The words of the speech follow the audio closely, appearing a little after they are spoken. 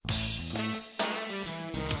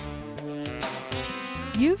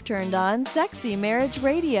You've turned on Sexy Marriage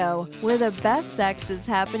Radio, where the best sex is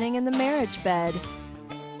happening in the marriage bed.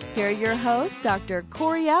 Here are your hosts, Dr.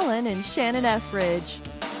 Corey Allen and Shannon Ethridge.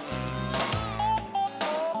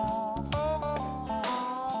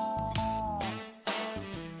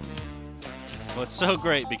 Well, it's so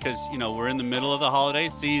great because, we're in the middle of the holiday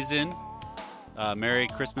season. Merry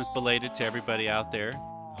Christmas belated to everybody out there.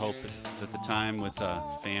 Hope that the time with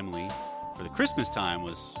family for the Christmas time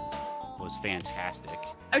was fantastic.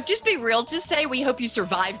 Oh, just be real. Just say we hope you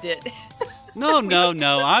survived it. No.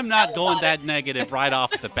 I'm not going that negative right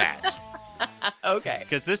off the bat. Okay.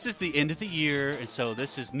 Because this is the end of the year, and so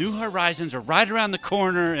this is New Horizons are right around the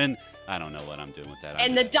corner, and I don't know what I'm doing with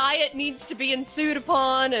that. The diet needs to be ensued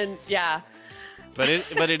upon, and yeah. But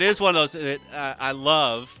it is one of those that I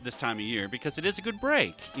love this time of year because it is a good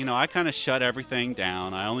break. I kind of shut everything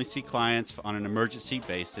down. I only see clients on an emergency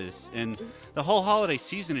basis. And the whole holiday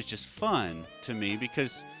season is just fun to me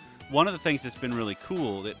because one of the things that's been really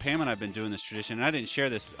cool that Pam and I have been doing this tradition, and I didn't share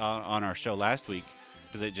this on our show last week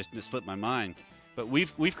because it just slipped my mind. But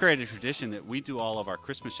we've created a tradition that we do all of our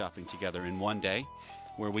Christmas shopping together in one day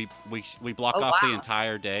where we block off the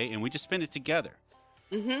entire day and we just spend it together.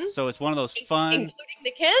 Mm-hmm. So it's one of those fun, including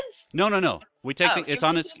the kids. No. We take it's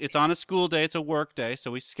on a school day. It's a work day,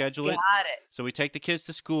 so we schedule it. Got it. So we take the kids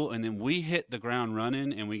to school, and then we hit the ground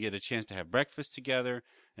running, and we get a chance to have breakfast together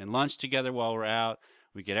and lunch together while we're out.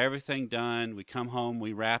 We get everything done. We come home.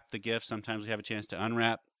 We wrap the gift. Sometimes we have a chance to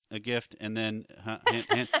unwrap a gift, and then I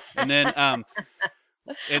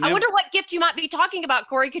wonder what gift you might be talking about,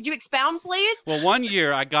 Corey. Could you expound, please? Well, one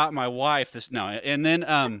year I got my wife this. No, and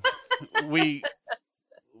then we.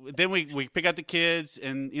 Then we pick up the kids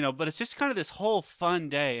and, but it's just kind of this whole fun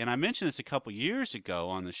day. And I mentioned this a couple years ago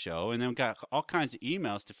on the show, and then we got all kinds of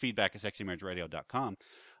emails to feedback@sexymarriageradio.com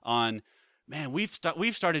on, man, we've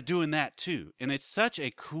started doing that too. And it's such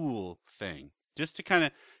a cool thing just to kind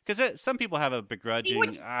of, because some people have a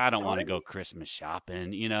begrudging, I don't want to go Christmas shopping,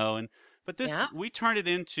 but this, we turned it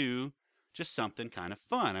into just something kind of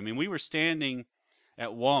fun. I mean, we were standing at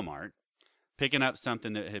Walmart picking up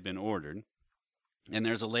something that had been ordered. And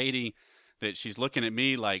there's a lady that she's looking at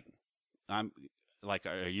me like, I'm like,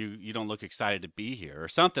 you don't look excited to be here or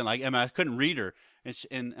something like, I couldn't read her.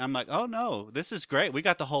 And I'm like, oh no, this is great. We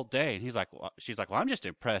got the whole day. And she's like, well, I'm just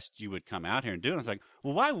impressed you would come out here and do it. I was like,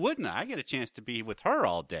 well, why wouldn't I? I get a chance to be with her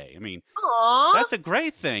all day. I mean, aww, that's a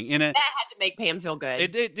great thing. And that had to make Pam feel good.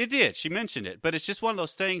 It did. She mentioned it, but it's just one of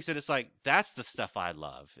those things that it's like, that's the stuff I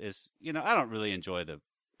love is, I don't really enjoy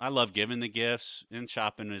I love giving the gifts and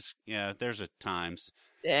shopping is, there's times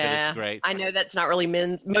that it's great. I know that's not really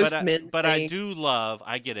men's thing. I do love,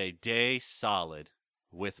 I get a day solid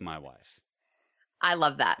with my wife. I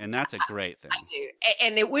love that. And that's a great thing. I do.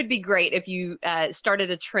 And it would be great if you started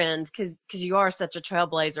a trend because you are such a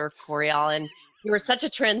trailblazer, Corey Allen. You are such a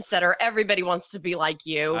trendsetter. Everybody wants to be like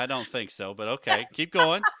you. I don't think so, but okay. Keep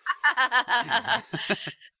going.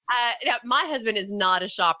 Now, my husband is not a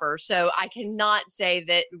shopper, so I cannot say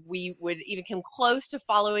that we would even come close to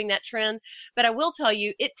following that trend. But I will tell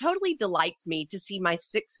you, it totally delights me to see my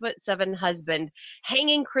 6'7" husband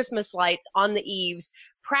hanging Christmas lights on the eaves,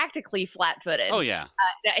 practically flat-footed. Oh yeah.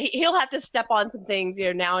 He'll have to step on some things,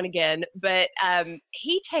 now and again, but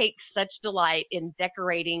he takes such delight in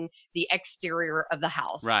decorating the exterior of the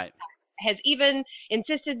house. Right. Has even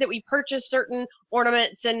insisted that we purchase certain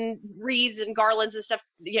ornaments and wreaths and garlands and stuff.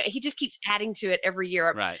 He just keeps adding to it every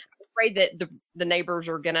year. Right. I'm afraid that the neighbors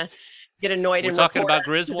are gonna get annoyed. We're talking about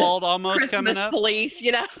Griswold almost Christmas coming up. Police,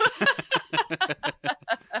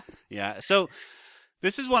 Yeah. So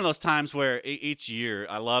this is one of those times where each year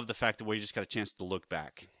I love the fact that we just got a chance to look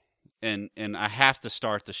back, and I have to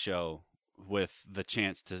start the show with the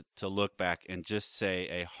chance to look back and just say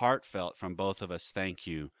a heartfelt from both of us thank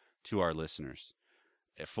you to our listeners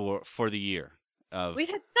for the year of we've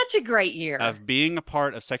had such a great year of being a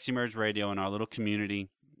part of Sexy Marriage Radio in our little community,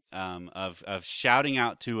 of shouting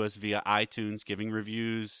out to us via iTunes, giving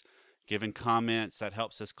reviews, giving comments that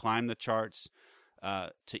helps us climb the charts,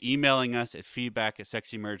 to emailing us at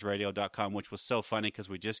feedback@sexymarriageradio.com, which was so funny because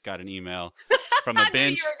we just got an email from a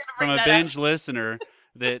binge listener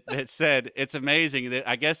that said it's amazing that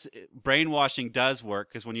I guess brainwashing does work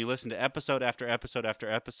because when you listen to episode after episode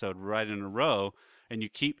after episode right in a row and you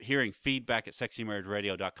keep hearing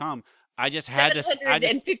feedback@sexymarriageradio.com, I just had to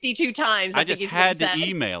 752 times. I just had to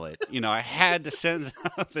email it. I had to send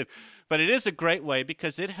something. But it is a great way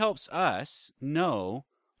because it helps us know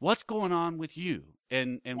what's going on with you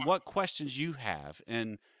and what questions you have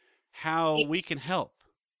and how we can help.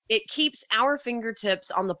 it keeps our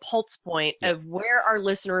fingertips on the pulse point Yeah. of where our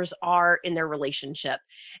listeners are in their relationship.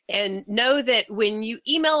 And know that when you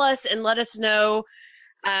email us and let us know,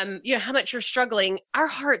 how much you're struggling, our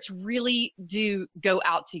hearts really do go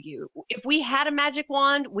out to you. If we had a magic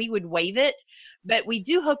wand, we would wave it, but we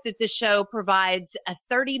do hope that this show provides a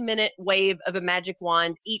 30-minute wave of a magic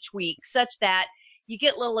wand each week, such that you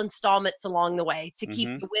get little installments along the way to keep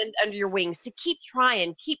the wind under your wings, to keep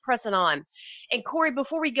trying, keep pressing on. And Corey,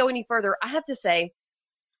 before we go any further, I have to say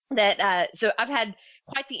that so I've had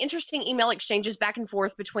quite the interesting email exchanges back and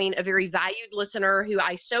forth between a very valued listener who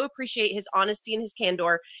I so appreciate his honesty and his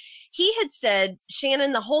candor. He had said,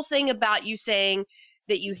 Shannon, the whole thing about you saying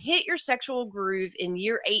that you hit your sexual groove in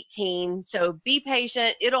year 18, so be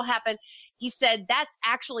patient, it'll happen. He said that's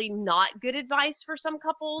actually not good advice for some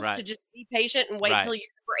couples, Right. to just be patient and wait Right. till you're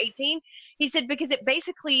 18. He said because it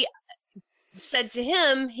basically said to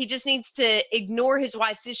him he just needs to ignore his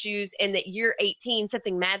wife's issues, and that year 18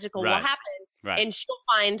 something magical will Right. happen, Right. and she'll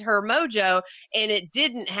find her mojo. And it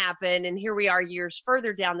didn't happen, and here we are years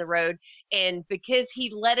further down the road, and because he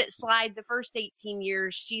let it slide the first 18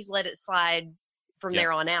 years, she's let it slide from Yep.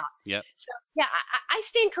 there on out. Yep. So yeah, I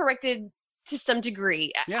stand corrected to some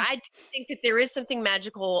degree. Yeah. I do think that there is something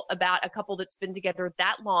magical about a couple that's been together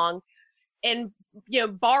that long, and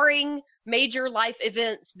barring major life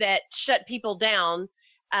events that shut people down,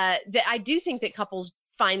 that I do think that couples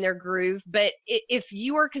find their groove. But if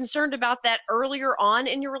you are concerned about that earlier on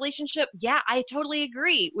in your relationship, yeah, I totally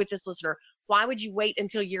agree with this listener. Why would you wait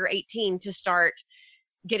until you're 18 to start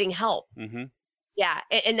getting help? Mm-hmm. Yeah,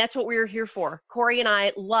 and that's what we're here for. Corey and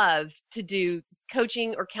I love to do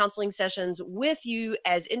coaching or counseling sessions with you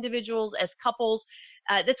as individuals, as couples.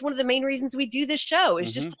 That's one of the main reasons we do this show,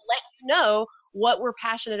 is just to let you know what we're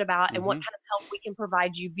passionate about and what kind of help we can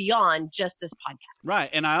provide you beyond just this podcast. Right.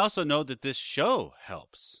 And I also know that this show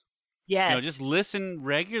helps. Yes. Just listen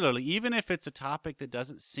regularly, even if it's a topic that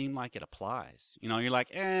doesn't seem like it applies. You're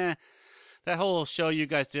like, that whole show you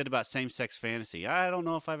guys did about same-sex fantasy, I don't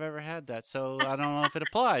know if I've ever had that, so I don't know if it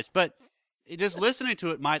applies. But just listening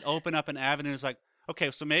to it might open up an avenue. It's like, okay,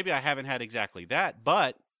 so maybe I haven't had exactly that,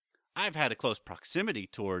 but I've had a close proximity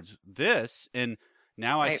towards this, and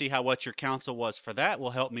now I see how what your counsel was for that will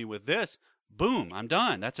help me with this. Boom, I'm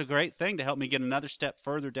done. That's a great thing to help me get another step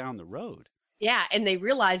further down the road. Yeah, and they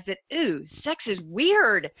realize that, sex is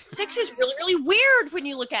weird. Sex is really, really weird when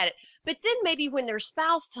you look at it. But then maybe when their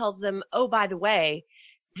spouse tells them, oh, by the way,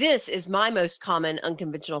 this is my most common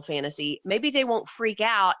unconventional fantasy, maybe they won't freak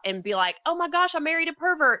out and be like, oh my gosh, I married a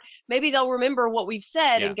pervert. Maybe they'll remember what we've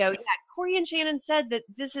said and go, yeah, Corey and Shannon said that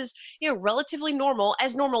this is, relatively normal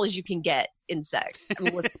as you can get in sex. I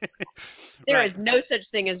mean, there is no such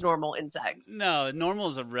thing as normal in sex. No, normal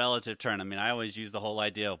is a relative term. I mean, I always use the whole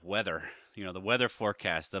idea of weather. The weather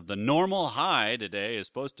forecast of the normal high today is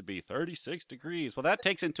supposed to be 36 degrees. Well, that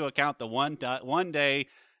takes into account the one day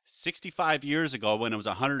 65 years ago when it was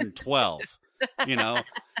 112.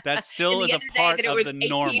 That still is a part of the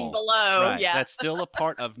normal. Below. Right. Yeah. That's still a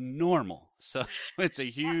part of normal. So it's a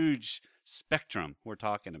huge spectrum we're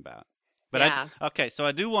talking about. But so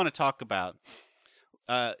I do want to talk about,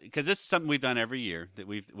 because this is something we've done every year, that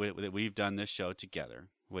we've done this show together,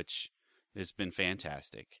 which has been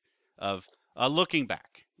fantastic, of looking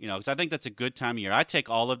back, because I think that's a good time of year. I take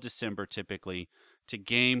all of December typically to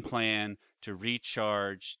game plan, to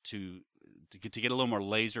recharge, to get a little more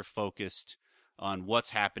laser focused on what's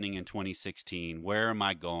happening in 2016. Where am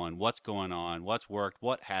I going? What's going on? What's worked?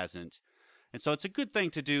 What hasn't? And so it's a good thing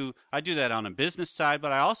to do. I do that on a business side,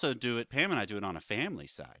 but I also do it, Pam and I do it on a family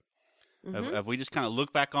side. Of we just kind of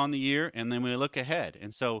look back on the year and then we look ahead.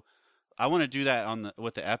 And so I want to do that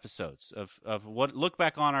with the episodes of what look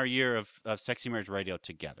back on our year of Sexy Marriage Radio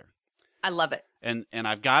together. I love it. And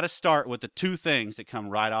I've got to start with the two things that come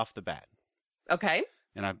right off the bat. Okay.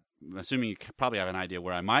 And I'm assuming you probably have an idea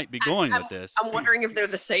where I might be going with this. I'm wondering if they're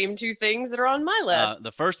the same two things that are on my list.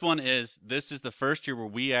 The first one is, this is the first year where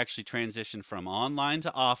we actually transitioned from online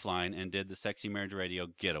to offline and did the Sexy Marriage Radio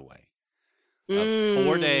getaway of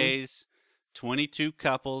 4 days, 22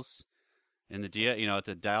 couples in the at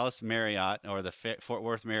the Dallas Marriott or the Fort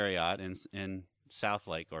Worth Marriott in South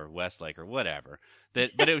Lake or West Lake or whatever.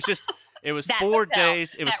 But it was just. It was 4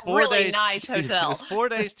 days. It was 4 really days. Nice hotel. It was 4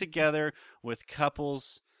 days together with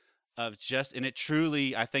couples of and it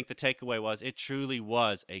truly, I think the takeaway was, it truly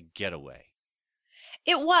was a getaway.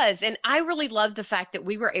 It was. And I really loved the fact that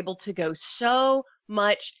we were able to go so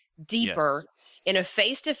much deeper in a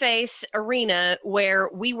face-to-face arena where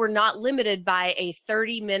we were not limited by a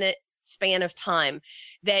 30-minute span of time,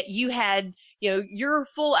 that you had your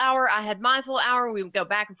full hour, I had my full hour. We would go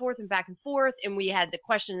back and forth, and we had the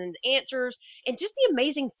question and answers, and just the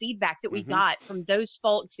amazing feedback that we got from those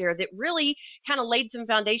folks there that really kind of laid some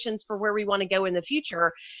foundations for where we want to go in the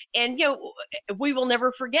future. And we will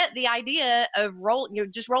never forget the idea of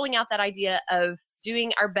just rolling out that idea of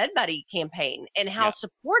doing our Bed Buddy campaign, and how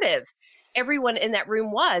supportive everyone in that room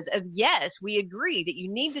was of, yes, we agree that you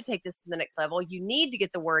need to take this to the next level. You need to get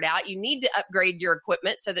the word out. You need to upgrade your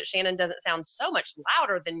equipment so that Shannon doesn't sound so much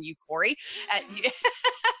louder than you, Corey.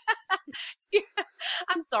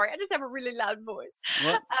 I'm sorry. I just have a really loud voice.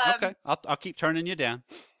 Well, okay. I'll keep turning you down.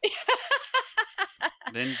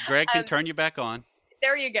 Then Greg can turn you back on.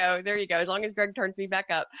 There you go. As long as Greg turns me back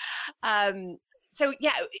up. So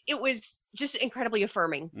yeah, it was just incredibly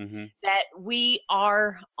affirming that we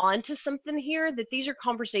are onto something here, that these are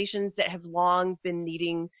conversations that have long been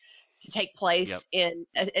needing to take place in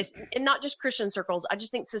not just Christian circles. I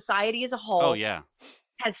just think society as a whole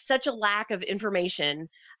has such a lack of information.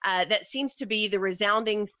 That seems to be the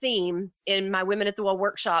resounding theme in my Women at the Well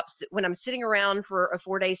workshops. When I'm sitting around for a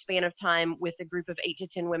 4-day span of time with a group of 8 to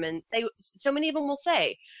 10 women, so many of them will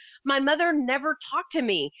say, my mother never talked to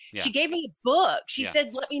me. Yeah. She gave me a book. She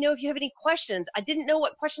said, let me know if you have any questions. I didn't know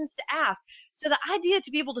what questions to ask. So the idea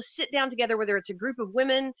to be able to sit down together, whether it's a group of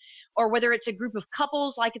women or whether it's a group of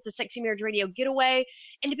couples like at the Sexy Marriage Radio Getaway,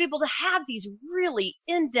 and to be able to have these really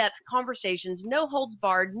in-depth conversations, no holds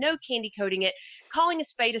barred, no candy coating it, calling a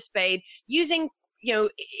spade, using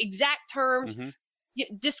exact terms,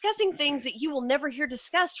 discussing things that you will never hear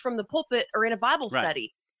discussed from the pulpit or in a Bible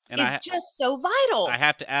study. And it's just so vital. I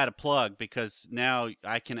have to add a plug, because now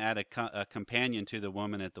I can add a companion to the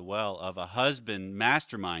Woman at the Well of a husband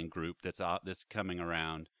mastermind group that's coming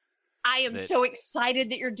around. I am so excited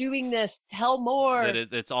that you're doing this. Tell more.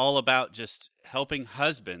 It's all about just helping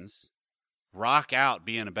husbands rock out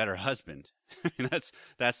being a better husband.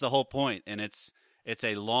 That's the whole point, and it's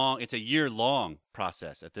a year-long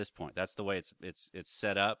process at this point. That's the way it's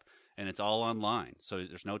set up, and it's all online. So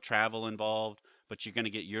there's no travel involved, but you're going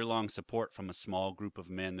to get year-long support from a small group of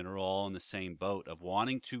men that are all in the same boat of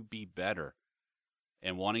wanting to be better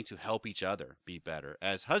and wanting to help each other be better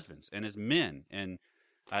as husbands and as men. And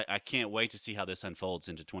I can't wait to see how this unfolds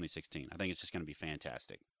into 2016. I think it's just going to be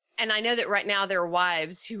fantastic. And I know that right now there are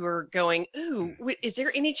wives who are going, ooh, is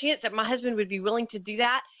there any chance that my husband would be willing to do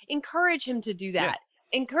that? Encourage him to do that.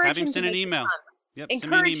 Yeah. Encourage Have him to send an email. Yep,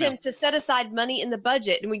 encourage him to set aside money in the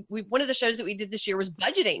budget. And we one of the shows that we did this year was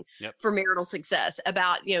budgeting for marital success,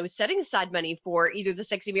 about setting aside money for either the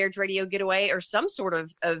Sexy Marriage Radio Getaway or some sort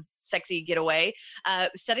of sexy getaway,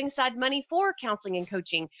 setting aside money for counseling and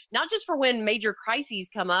coaching, not just for when major crises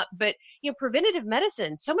come up, but preventative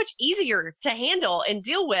medicine, so much easier to handle and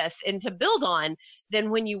deal with and to build on than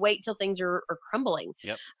when you wait till things are crumbling.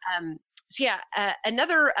 Yep. So yeah,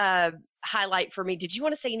 another highlight for me. Did you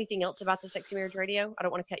want to say anything else about the Sexy Marriage Radio? I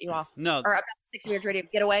don't want to cut you off. No. Or about the Sexy Marriage Radio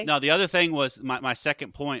Getaway? No, the other thing was my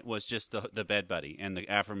second point was just the Bed Buddy and the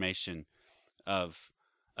affirmation of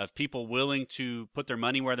people willing to put their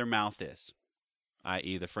money where their mouth is,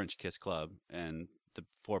 i.e. the French Kiss Club and the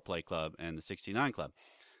Foreplay Club and the 69 Club.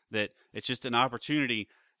 That it's just an opportunity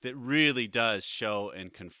that really does show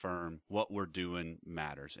and confirm what we're doing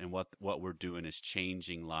matters, and what we're doing is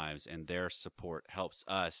changing lives, and their support helps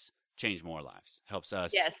us change more lives, helps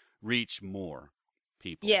us reach more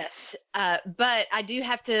people. Yes, but I do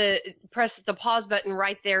have to press the pause button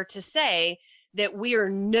right there to say that we are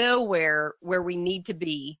nowhere where we need to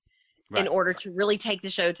be in order to really take the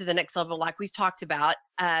show to the next level, like we've talked about.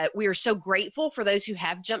 We are so grateful for those who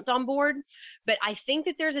have jumped on board, but I think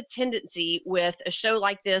that there's a tendency with a show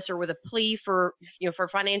like this, or with a plea for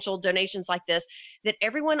financial donations like this, that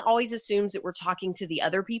everyone always assumes that we're talking to the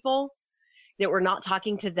other people, that we're not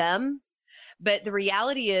talking to them. But the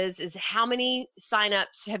reality is how many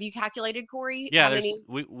signups have you calculated, Corey? Yeah,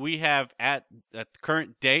 we have at the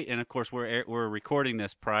current date, and of course we're recording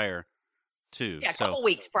this prior to. Yeah, a couple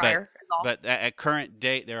weeks prior. But at current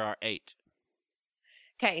date, there are 8.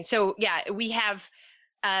 Okay, so yeah, we have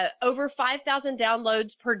over 5,000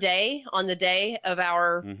 downloads per day on the day of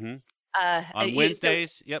our. On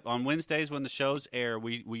Wednesdays, on Wednesdays when the shows air,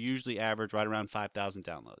 we usually average right around 5,000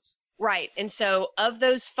 downloads. Right. And so of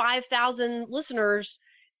those 5,000 listeners,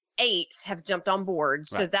 8 have jumped on board.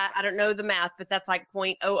 So that, I don't know the math, but that's like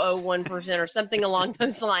 0.001% or something along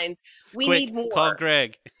those lines. We need more. Call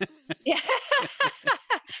Greg. Yeah.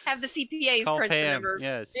 Have the CPAs call crunch Pam. the numbers.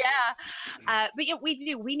 Yes. Yeah. But yeah, we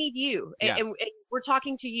do. We need you. And we're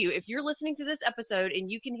talking to you. If you're listening to this episode and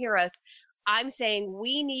you can hear us, I'm saying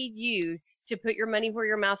we need you to put your money where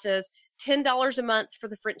your mouth is. $10 a month for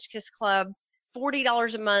the French Kiss Club.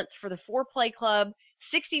 $40 a month for the 4Play Club,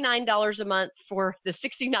 $69 a month for the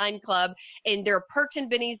 69 Club. And there are perks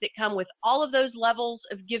and bennies that come with all of those levels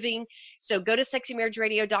of giving. So go to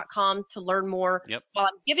sexymarriageradio.com to learn more. Yep. While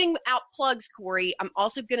I'm giving out plugs, Corey, I'm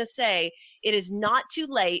also going to say it is not too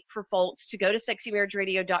late for folks to go to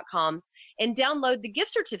sexymarriageradio.com and download the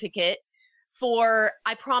gift certificate for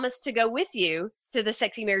I Promise to Go With You to the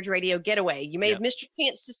Sexy Marriage Radio getaway. You may have missed your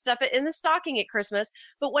chance to stuff it in the stocking at Christmas,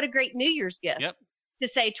 but what a great New Year's gift. Yep. To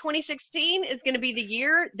say 2016 is going to be the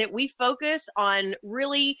year that we focus on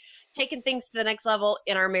really taking things to the next level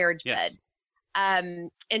in our marriage bed. And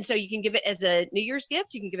so you can give it as a New Year's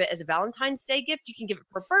gift. You can give it as a Valentine's Day gift. You can give it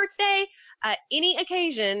for a birthday, any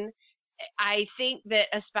occasion. I think that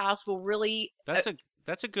a spouse will really.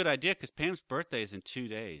 That's a good idea because Pam's birthday is in 2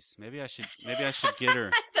 days. Maybe I should get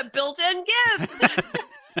her. It's a built-in gift.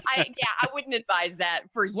 I wouldn't advise that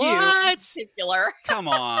for you in particular. Come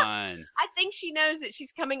on. I think she knows that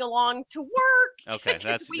she's coming along to work. Okay,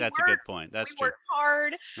 that's a good point. That's true. Work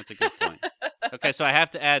hard. That's a good point. Okay, so I have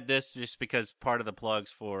to add this just because part of the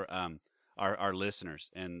plugs for our listeners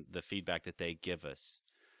and the feedback that they give us.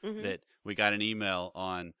 Mm-hmm. That we got an email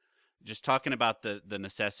on just talking about the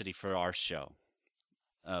necessity for our show.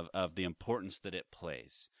 Of the importance that it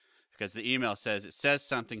plays, because the email says it says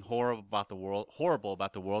something horrible about the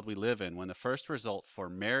world we live in when the first result for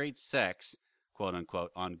married sex, quote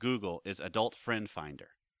unquote, on Google is adult friend finder.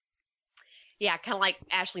 Yeah, kind of like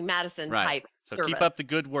Ashley Madison type. So service. Keep up the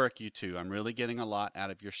good work, you two. I'm really getting a lot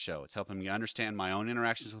out of your show. It's helping me understand my own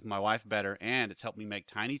interactions with my wife better, and it's helped me make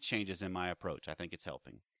tiny changes in my approach. I think it's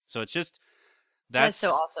helping. So it's just that's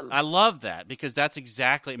so awesome. I love that because that's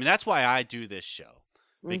exactly. I mean, that's why I do this show.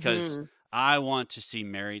 Because I want to see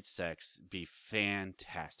married sex be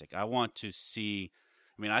fantastic. I want to see,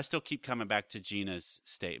 I still keep coming back to Gina's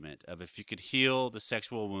statement of if you could heal the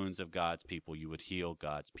sexual wounds of God's people, you would heal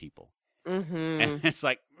God's people. Mm-hmm. And it's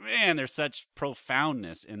like, man, there's such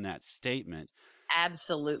profoundness in that statement.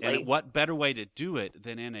 Absolutely. And what better way to do it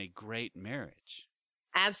than in a great marriage?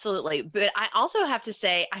 Absolutely. But I also have to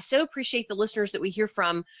say, I so appreciate the listeners that we hear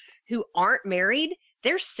from who aren't married.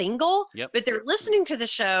 They're single, but they're listening to the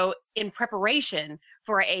show in preparation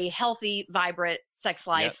for a healthy, vibrant sex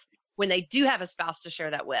life when they do have a spouse to share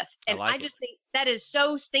that with. And I just think that is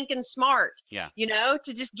so stinking smart,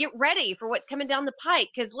 to just get ready for what's coming down the pike.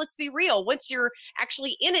 Because let's be real, once you're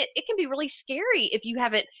actually in it, it can be really scary if you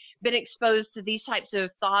haven't been exposed to these types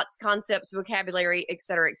of thoughts, concepts, vocabulary, et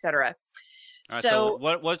cetera, et cetera. All right, so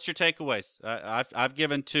what's your takeaways? I've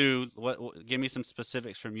given two. Give me some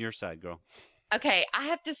specifics from your side, girl. Okay, I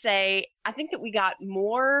have to say, I think that we got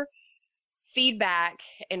more feedback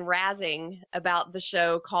and razzing about the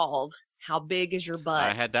show called How Big Is Your Butt?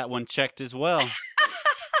 I had that one checked as well.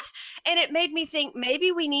 And it made me think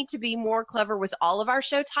maybe we need to be more clever with all of our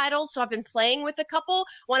show titles. So I've been playing with a couple.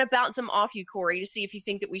 Want to bounce them off you, Corey, to see if you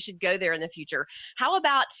think that we should go there in the future. How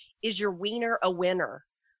about, is your wiener a winner?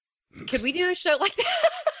 Could we do a show like that?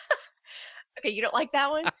 Okay, you don't like that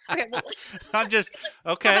one? Okay, well, I'm just,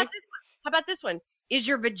 okay. How about this one? Is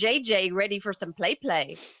your vajayjay ready for some play?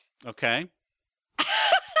 Okay.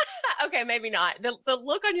 Okay, maybe not. The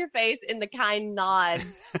look on your face and the kind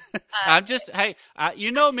nods. I'm just, hey,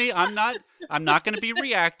 you know me. I'm not going to be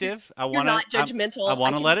reactive. You're not judgmental. I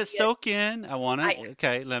want to let it soak in. I want to.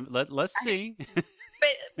 Okay, let's see.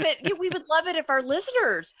 But we would love it if our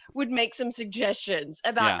listeners would make some suggestions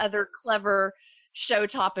about other clever show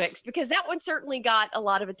topics, because that one certainly got a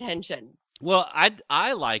lot of attention. Well,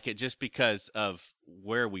 I like it just because of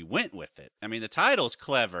where we went with it. I mean, the title's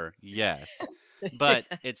clever, yes, but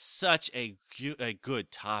it's such a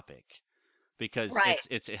good topic because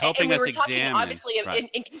it's helping us examine. Obviously,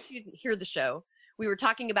 in case you didn't hear the show, we were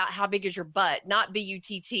talking about how big is your butt, not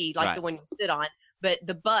B-U-T-T, like the one you sit on, but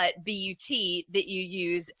the butt, B-U-T, that you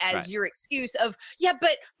use as your excuse of,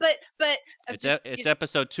 but. It's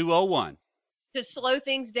episode 201. To slow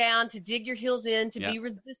things down, to dig your heels in, to be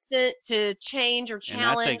resistant, to change or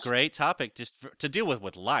challenge. And that's a great topic just to deal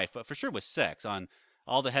with life, but for sure with sex, on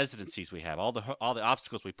all the hesitancies we have, all the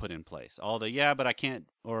obstacles we put in place, all the but I can't,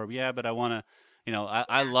 or but I want to,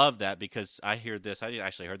 I love that because I hear this. I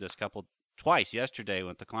actually heard this twice yesterday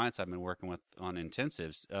with the clients I've been working with on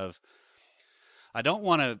intensives of, I don't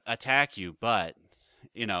want to attack you, but.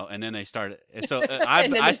 And then they started. So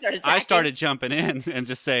I started jumping in and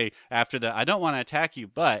just say after I don't want to attack you,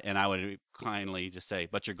 and I would kindly just say,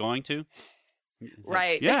 but you're going to.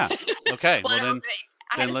 Right. Yeah. Okay. well then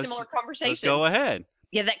I had a similar conversation. Let's go ahead.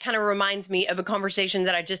 Yeah, that kind of reminds me of a conversation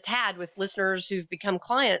that I just had with listeners who've become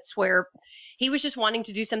clients where he was just wanting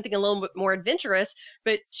to do something a little bit more adventurous,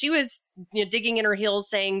 but she was digging in her heels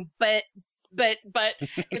saying, but but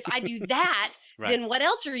if I do that, Right. then what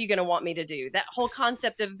else are you going to want me to do? That whole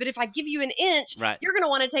concept of, but if I give you an inch, Right. you're going to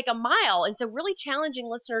want to take a mile. And so really challenging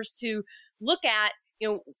listeners to look at,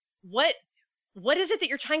 what is it that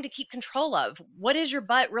you're trying to keep control of? What is your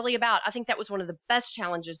butt really about? I think that was one of the best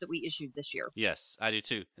challenges that we issued this year. Yes, I do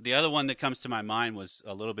too. The other one that comes to my mind was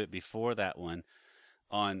a little bit before that one,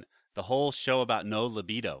 on the whole show about no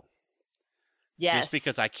libido. Yes. Just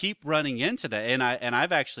because I keep running into that, and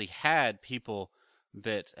I've actually had people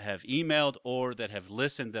that have emailed or that have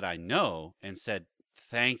listened that I know and said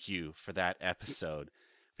thank you for that episode,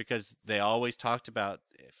 because they always talked about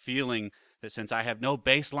feeling that since I have no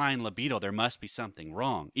baseline libido, there must be something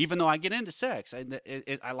wrong. Even though I get into sex,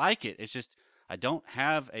 I like it. It's just I don't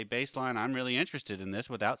have a baseline. I'm really interested in this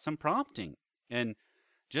without some prompting, and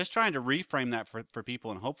just trying to reframe that for people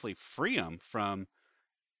and hopefully free them from,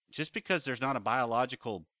 just because there's not a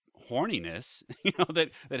biological horniness,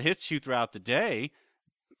 that hits you throughout the day.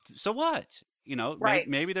 So what? Right.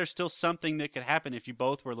 Maybe there's still something that could happen if you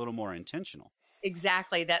both were a little more intentional.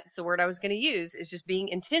 Exactly. That's the word I was going to use, is just being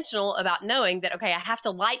intentional about knowing that, okay, I have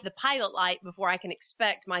to light the pilot light before I can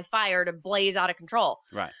expect my fire to blaze out of control.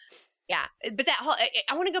 Right. Yeah. But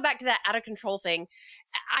I want to go back to that out of control thing.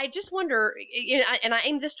 I just wonder, and I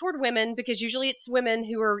aim this toward women because usually it's women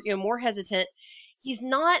who are, more hesitant. He's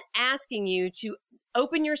not asking you to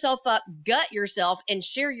open yourself up, gut yourself, and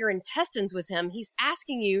share your intestines with him. He's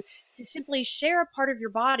asking you to simply share a part of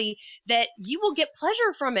your body that you will get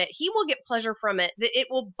pleasure from it. He will get pleasure from it, that it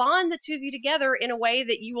will bond the two of you together in a way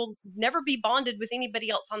that you will never be bonded with anybody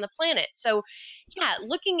else on the planet. So, yeah,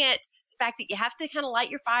 looking at the fact that you have to kind of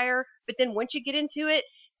light your fire, but then once you get into it,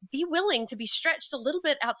 be willing to be stretched a little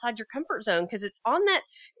bit outside your comfort zone, because it's on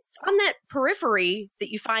that periphery that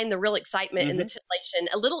you find the real excitement and the titillation.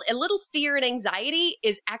 A little fear and anxiety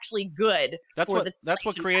is actually good. That's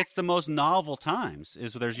what creates the most novel times,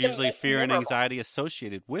 is there's usually fear and anxiety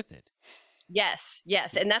associated with it. Yes.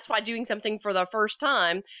 And that's why doing something for the first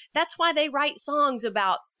time, that's why they write songs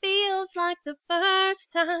about feels like the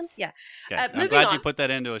first time. Yeah. Okay. I'm glad you put that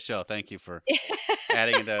into a show. Thank you for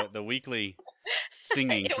adding the weekly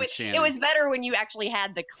singing from Shannon. It was better when you actually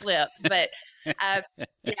had the clip, but yeah,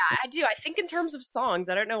 I do. I think in terms of songs,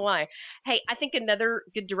 I don't know why. Hey, I think another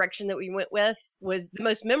good direction that we went with was the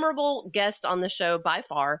most memorable guest on the show by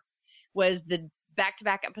far was the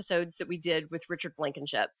back-to-back episodes that we did with Richard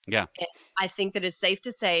Blankenship. Yeah. And I think that it's safe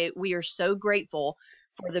to say we are so grateful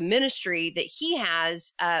for the ministry that he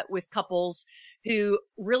has with couples who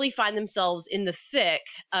really find themselves in the thick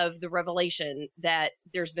of the revelation that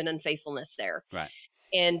there's been unfaithfulness there. Right.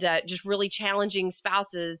 And just really challenging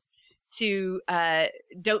spouses to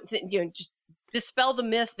just dispel the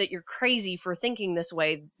myth that you're crazy for thinking this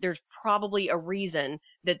way. There's probably a reason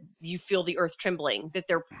that you feel the earth trembling, that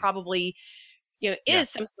there probably is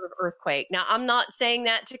some sort of earthquake. Now, I'm not saying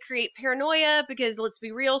that to create paranoia, because let's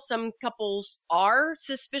be real, some couples are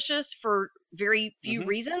suspicious for very few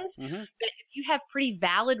reasons. But if you have pretty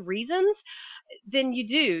valid reasons, then you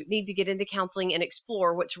do need to get into counseling and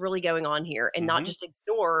explore what's really going on here, and not just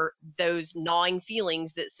ignore those gnawing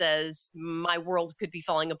feelings that says my world could be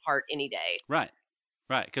falling apart any day. Right.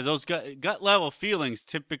 Because those gut level feelings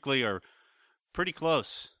typically are pretty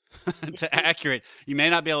close to accurate. You may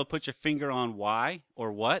not be able to put your finger on why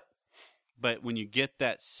or what, but when you get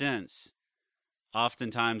that sense,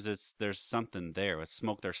 oftentimes there's something there. With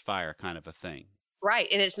smoke, there's fire, kind of a thing. Right,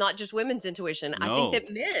 and it's not just women's intuition. No.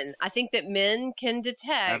 I think that men can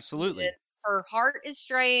detect. Absolutely. When her heart is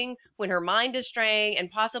straying, when her mind is straying,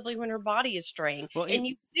 and possibly when her body is straying. Well, and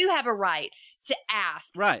you do have a right to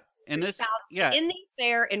ask. Right. And this, in the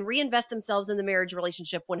affair and reinvest themselves in the marriage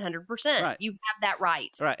relationship 100%. Right. You have that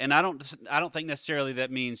right. Right. And I don't think necessarily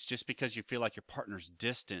that means just because you feel like your partner's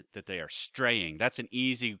distant that they are straying. That's an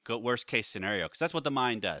easy worst case scenario, because that's what the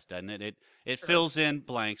mind does, doesn't it? It fills in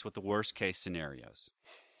blanks with the worst case scenarios.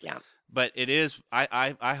 Yeah. But it is,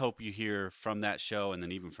 I hope you hear from that show, and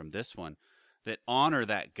then even from this one, that honor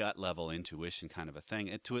that gut level intuition kind of a thing,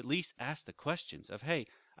 and to at least ask the questions of, hey,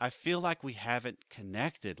 I feel like we haven't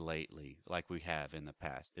connected lately like we have in the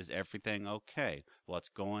past. Is everything okay? What's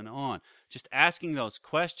going on? Just asking those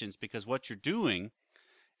questions, because what you're doing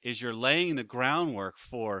is you're laying the groundwork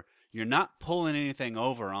for, you're not pulling anything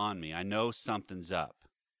over on me. I know something's up.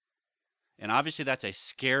 And obviously that's a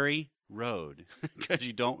scary road because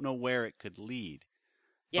you don't know where it could lead.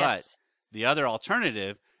 Yes. But the other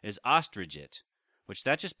alternative is ostrich it, which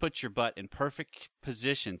that just puts your butt in perfect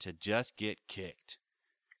position to just get kicked.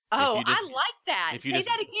 Oh, I like that. Say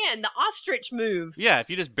that again. The ostrich move. Yeah, if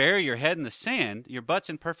you just bury your head in the sand, your butt's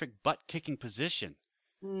in perfect butt-kicking position.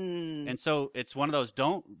 And so it's one of those,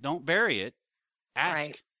 don't bury it. Ask.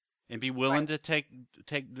 Right. And be willing to take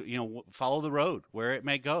follow the road where it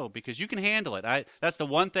may go, because you can handle it. That's the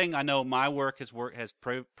one thing I know my work has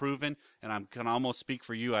proven, and I can almost speak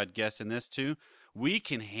for you, I'd guess, in this too. We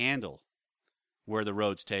can handle where the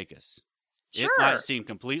roads take us. Sure. It might seem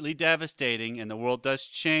completely devastating, and the world does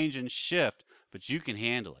change and shift, but you can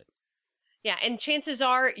handle it. Yeah, and chances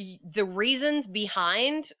are the reasons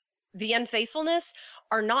behind the unfaithfulness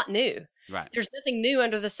are not new. Right. There's nothing new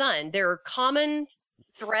under the sun. There are common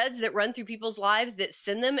threads that run through people's lives that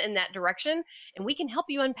send them in that direction, and we can help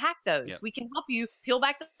you unpack those. Yep. We can help you peel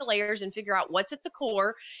back the layers and figure out what's at the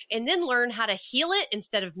core, and then learn how to heal it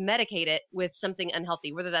instead of medicate it with something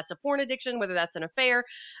unhealthy, whether that's a porn addiction, whether that's an affair,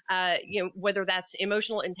 whether that's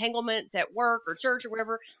emotional entanglements at work or church or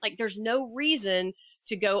wherever. Like, there's no reason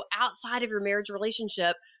to go outside of your marriage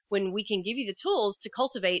relationship when we can give you the tools to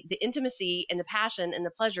cultivate the intimacy and the passion and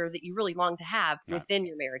the pleasure that you really long to have within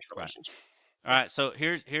your marriage relationship. Right. All right, so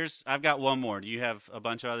here's I've got one more. Do you have a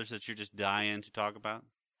bunch of others that you're just dying to talk about?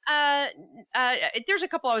 There's a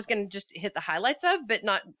couple I was going to just hit the highlights of, but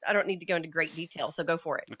I don't need to go into great detail, so go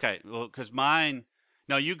for it. Okay, well, because mine,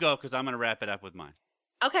 no, you go, because I'm going to wrap it up with mine.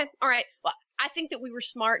 Okay, all right. Well, I think that we were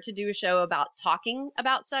smart to do a show about talking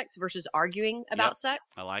about sex versus arguing about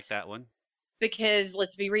sex. I like that one. Because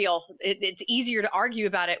let's be real, it's easier to argue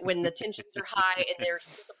about it when the tensions are high and there's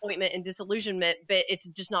disappointment and disillusionment, but it's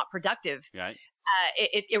just not productive. Right.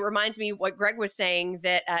 It reminds me what Greg was saying,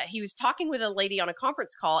 that he was talking with a lady on a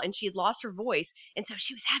conference call and she had lost her voice. And so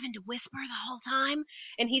she was having to whisper the whole time.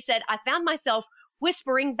 And he said, I found myself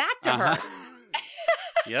whispering back to her.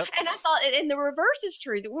 Yep. And I thought, and the reverse is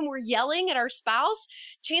true, that when we're yelling at our spouse,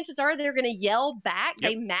 chances are they're going to yell back.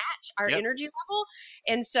 Yep. They match our energy level.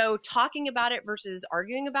 And so talking about it versus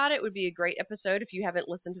arguing about it would be a great episode if you haven't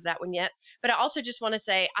listened to that one yet. But I also just want to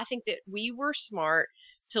say, I think that we were smart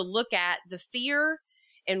to look at the fear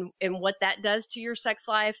and what that does to your sex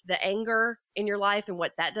life, the anger in your life and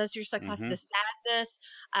what that does to your sex life, the sadness,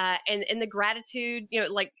 and the gratitude,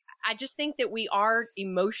 I just think that we are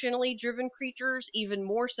emotionally driven creatures, even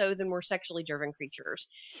more so than we're sexually driven creatures.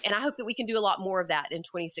 And I hope that we can do a lot more of that in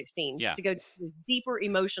 2016, just to go to deeper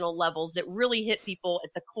emotional levels that really hit people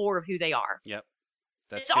at the core of who they are. Yep.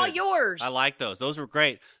 It's all yours. I like those. Those were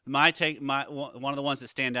great. One of the ones that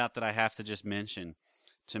stand out that I have to just mention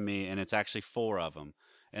to me, and it's actually 4 of them,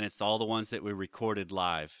 and it's all the ones that we recorded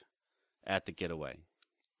live at the getaway.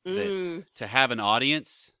 To have an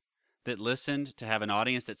audience that listened, to have an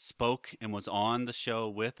audience that spoke and was on the show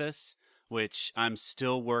with us, which I'm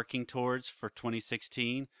still working towards for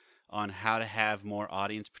 2016 on how to have more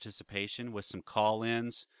audience participation with some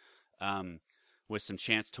call-ins, with some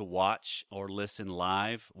chance to watch or listen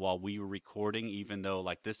live while we were recording, even though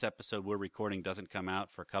like this episode we're recording doesn't come out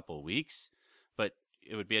for a couple of weeks. But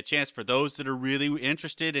it would be a chance for those that are really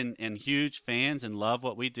interested and huge fans and love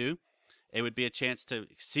what we do. It would be a chance to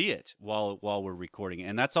see it while we're recording it.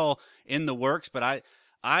 And that's all in the works. But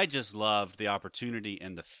I just loved the opportunity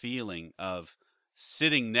and the feeling of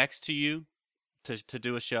sitting next to you to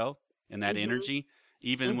do a show, and that energy,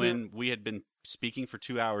 even when we had been speaking for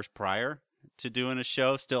 2 hours prior to doing a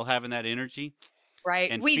show, still having that energy. Right.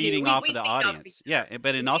 And feeding off of the audience. Yeah,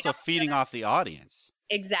 but also feeding off the audience.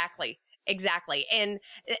 Exactly. And,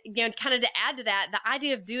 kind of to add to that, the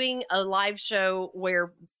idea of doing a live show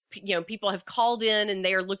where people have called in and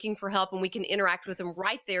they are looking for help and we can interact with them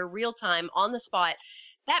right there, real time, on the spot.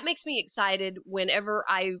 That makes me excited whenever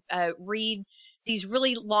I read these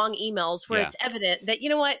really long emails where it's evident that,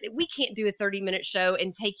 we can't do a 30-minute show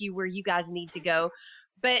and take you where you guys need to go.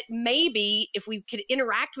 But maybe if we could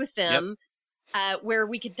interact with them, where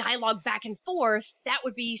we could dialogue back and forth, that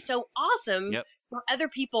would be so awesome for other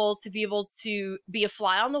people to be able to be a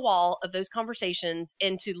fly on the wall of those conversations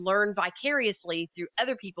and to learn vicariously through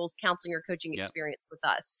other people's counseling or coaching experience with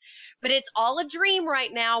us. But it's all a dream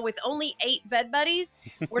right now with only 8 bed buddies.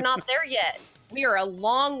 We're not there yet. We are a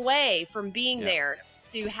long way from being there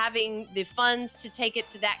to having the funds to take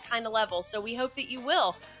it to that kind of level. So we hope that you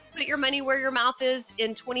will put your money where your mouth is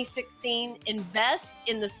in 2016. Invest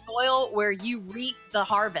in the soil where you reap the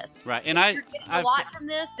harvest. Right, and if you're getting a lot from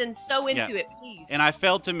this, then sow into it, please. And I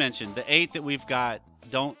failed to mention the 8 that we've got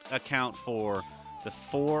don't account for the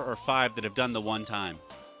 4 or 5 that have done the one-time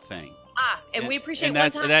thing. And we appreciate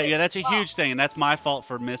that's, one-time. That's a huge thing, and that's my fault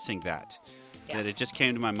for missing that. That it just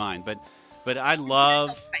came to my mind, but I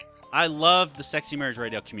love the Sexy Marriage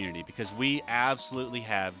Radio community because we absolutely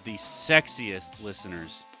have the sexiest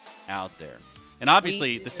listeners out there, and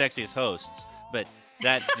obviously the sexiest hosts, but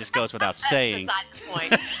that just goes without saying. That's the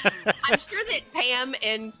point. I'm sure that Pam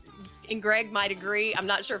and Greg might agree. I'm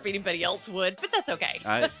not sure if anybody else would, but that's okay.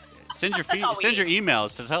 Send your That's all we send your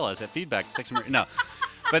emails to tell us at feedback. No,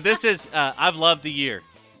 but this is I've loved the year.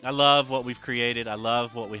 I love what we've created. I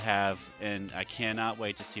love what we have, and I cannot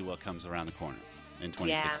wait to see what comes around the corner in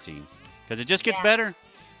 2016 because it just gets better.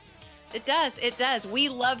 It does. It does. We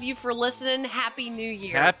love you for listening. Happy New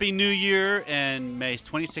Year. Happy New Year, and may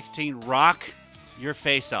 2016 rock your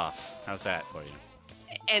face off. How's that for you?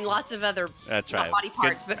 And lots of other That's not right. body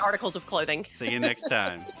parts, but articles of clothing. See you next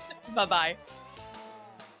time. Bye-bye.